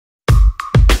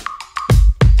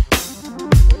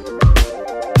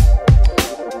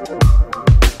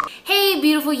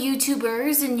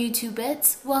YouTubers and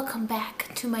YouTubettes, welcome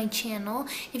back to my channel.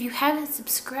 If you haven't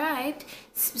subscribed,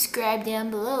 subscribe down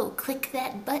below. Click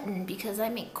that button because I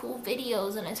make cool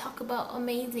videos and I talk about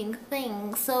amazing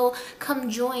things. So come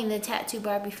join the Tattoo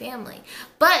Barbie family.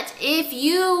 But if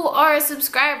you are a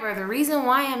subscriber, the reason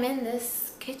why I'm in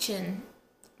this kitchen,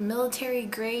 military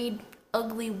grade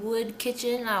ugly wood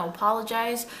kitchen, I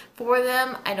apologize for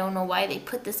them. I don't know why they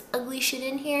put this ugly shit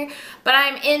in here, but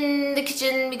I'm in the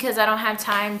kitchen because I don't have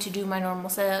time to do my normal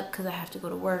setup because I have to go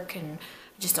to work and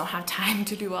I just don't have time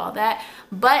to do all that.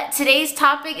 But today's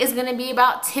topic is going to be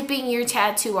about tipping your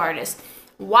tattoo artist.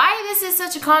 Why this is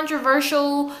such a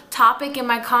controversial topic in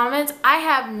my comments, I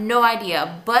have no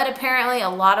idea, but apparently a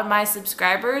lot of my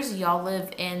subscribers, y'all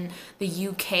live in the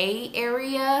UK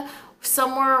area,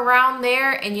 somewhere around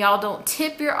there, and y'all don't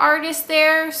tip your artist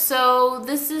there. So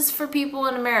this is for people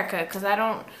in America because I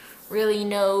don't really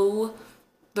know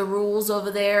the rules over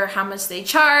there, how much they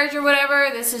charge or whatever.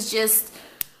 This is just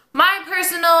my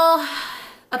personal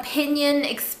opinion,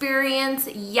 experience,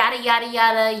 yada yada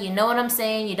yada. You know what I'm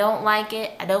saying? You don't like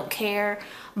it, I don't care.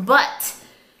 But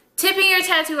tipping your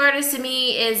tattoo artist to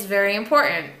me is very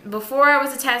important. Before I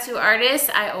was a tattoo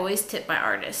artist, I always tip my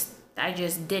artist. I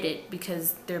just did it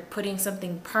because they're putting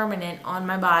something permanent on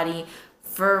my body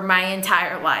for my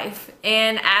entire life.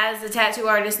 And as a tattoo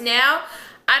artist now,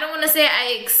 I don't want to say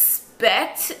I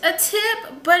expect a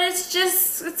tip, but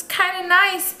it's kind of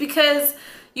nice because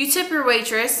you tip your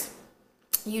waitress,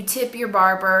 you tip your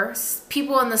barber,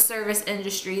 people in the service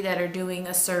industry that are doing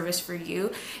a service for you.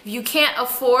 If you can't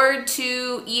afford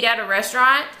to eat at a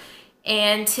restaurant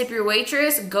and tip your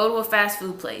waitress, go to a fast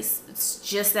food place. It's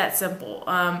just that simple.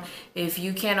 If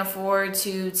you can't afford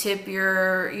to tip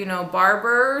your,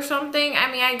 barber or something,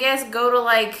 I mean, I guess go to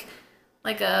like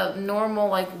a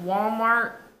normal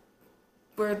Walmart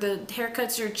where the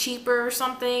haircuts are cheaper or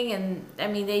something, and I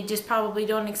mean, they just probably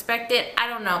don't expect it. I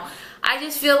don't know. I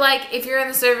just feel like if you're in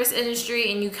the service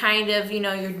industry and you kind of,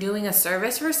 you're doing a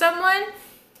service for someone,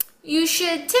 you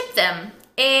should tip them.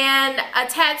 And a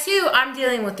tattoo, I'm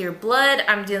dealing with your blood,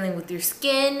 I'm dealing with your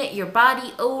skin, your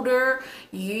body odor,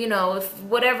 if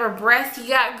whatever breath you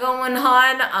got going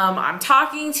on, I'm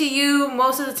talking to you.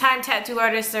 Most of the time tattoo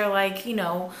artists are like,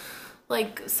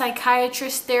 like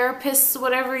psychiatrists, therapists,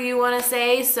 whatever you want to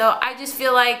say. So I just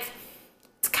feel like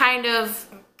it's kind of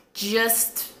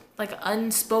just like an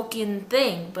unspoken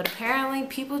thing, but apparently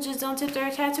people just don't tip their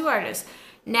tattoo artists.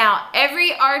 Now,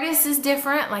 every artist is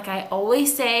different, like I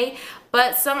always say,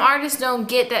 but some artists don't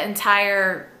get that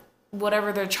entire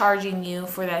whatever they're charging you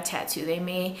for that tattoo. They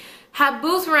may have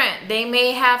booth rent. They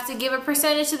may have to give a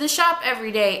percentage to the shop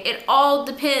every day. It all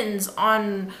depends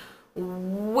on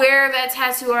where that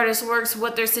tattoo artist works,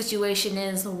 what their situation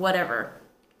is, whatever.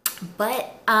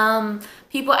 But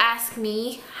people ask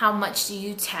me, how much do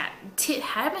you tattoo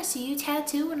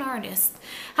an artist?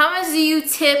 How much do you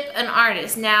tip an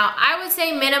artist? Now, I would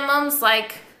say minimums,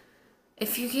 like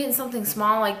if you're getting something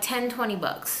small, like 10, 20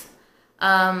 bucks.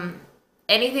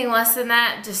 Anything less than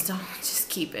that, just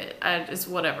keep it. It's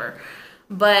whatever.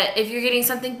 But if you're getting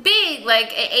something big,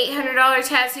 like an $800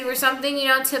 tattoo or something,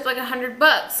 tip like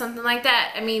 $100, something like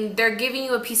that. I mean, they're giving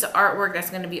you a piece of artwork that's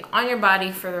going to be on your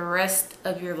body for the rest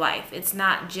of your life. It's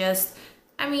not just,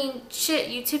 I mean, shit,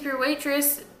 you tip your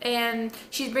waitress and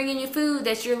she's bringing you food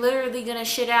that you're literally going to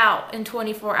shit out in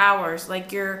 24 hours.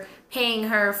 Like you're paying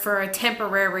her for a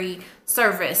temporary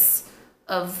service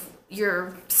of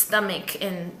your stomach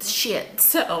and shit.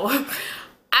 So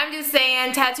I'm just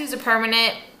saying, tattoos are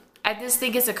permanent. I just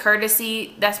think it's a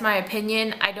courtesy. That's my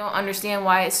opinion. I don't understand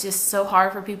why it's just so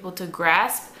hard for people to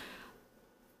grasp.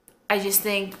 I just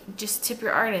think, just tip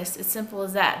your artist. It's simple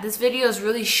as that. This video is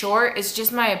really short. It's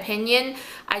just my opinion.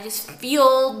 I just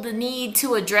feel the need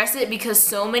to address it because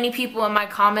so many people in my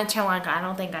comments are like, I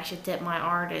don't think I should tip my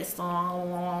artist.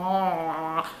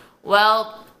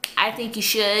 Well, I think you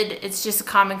should. It's just a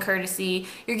common courtesy.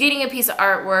 You're getting a piece of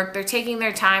artwork. They're taking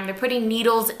their time. They're putting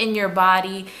needles in your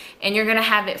body, and you're gonna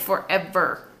have it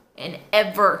forever and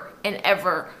ever and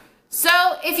ever. So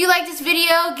if you like this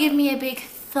video, give me a big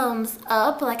thumbs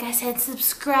up. Like I said,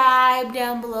 subscribe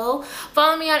down below.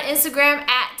 Follow me on Instagram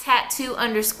at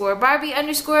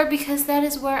tattoo_Barbie_ because that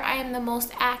is where I am the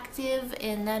most active,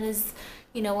 and that is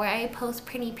where I post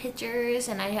pretty pictures,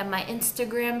 and I have my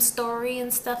Instagram story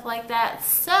and stuff like that.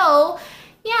 So,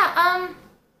 yeah,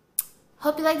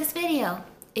 hope you like this video.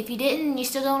 If you didn't and you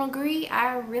still don't agree,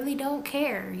 I really don't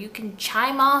care. You can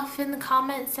chime off in the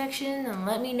comment section and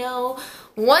let me know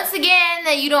once again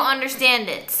that you don't understand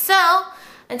it. So,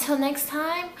 until next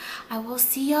time, I will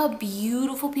see y'all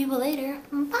beautiful people later.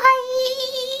 Bye!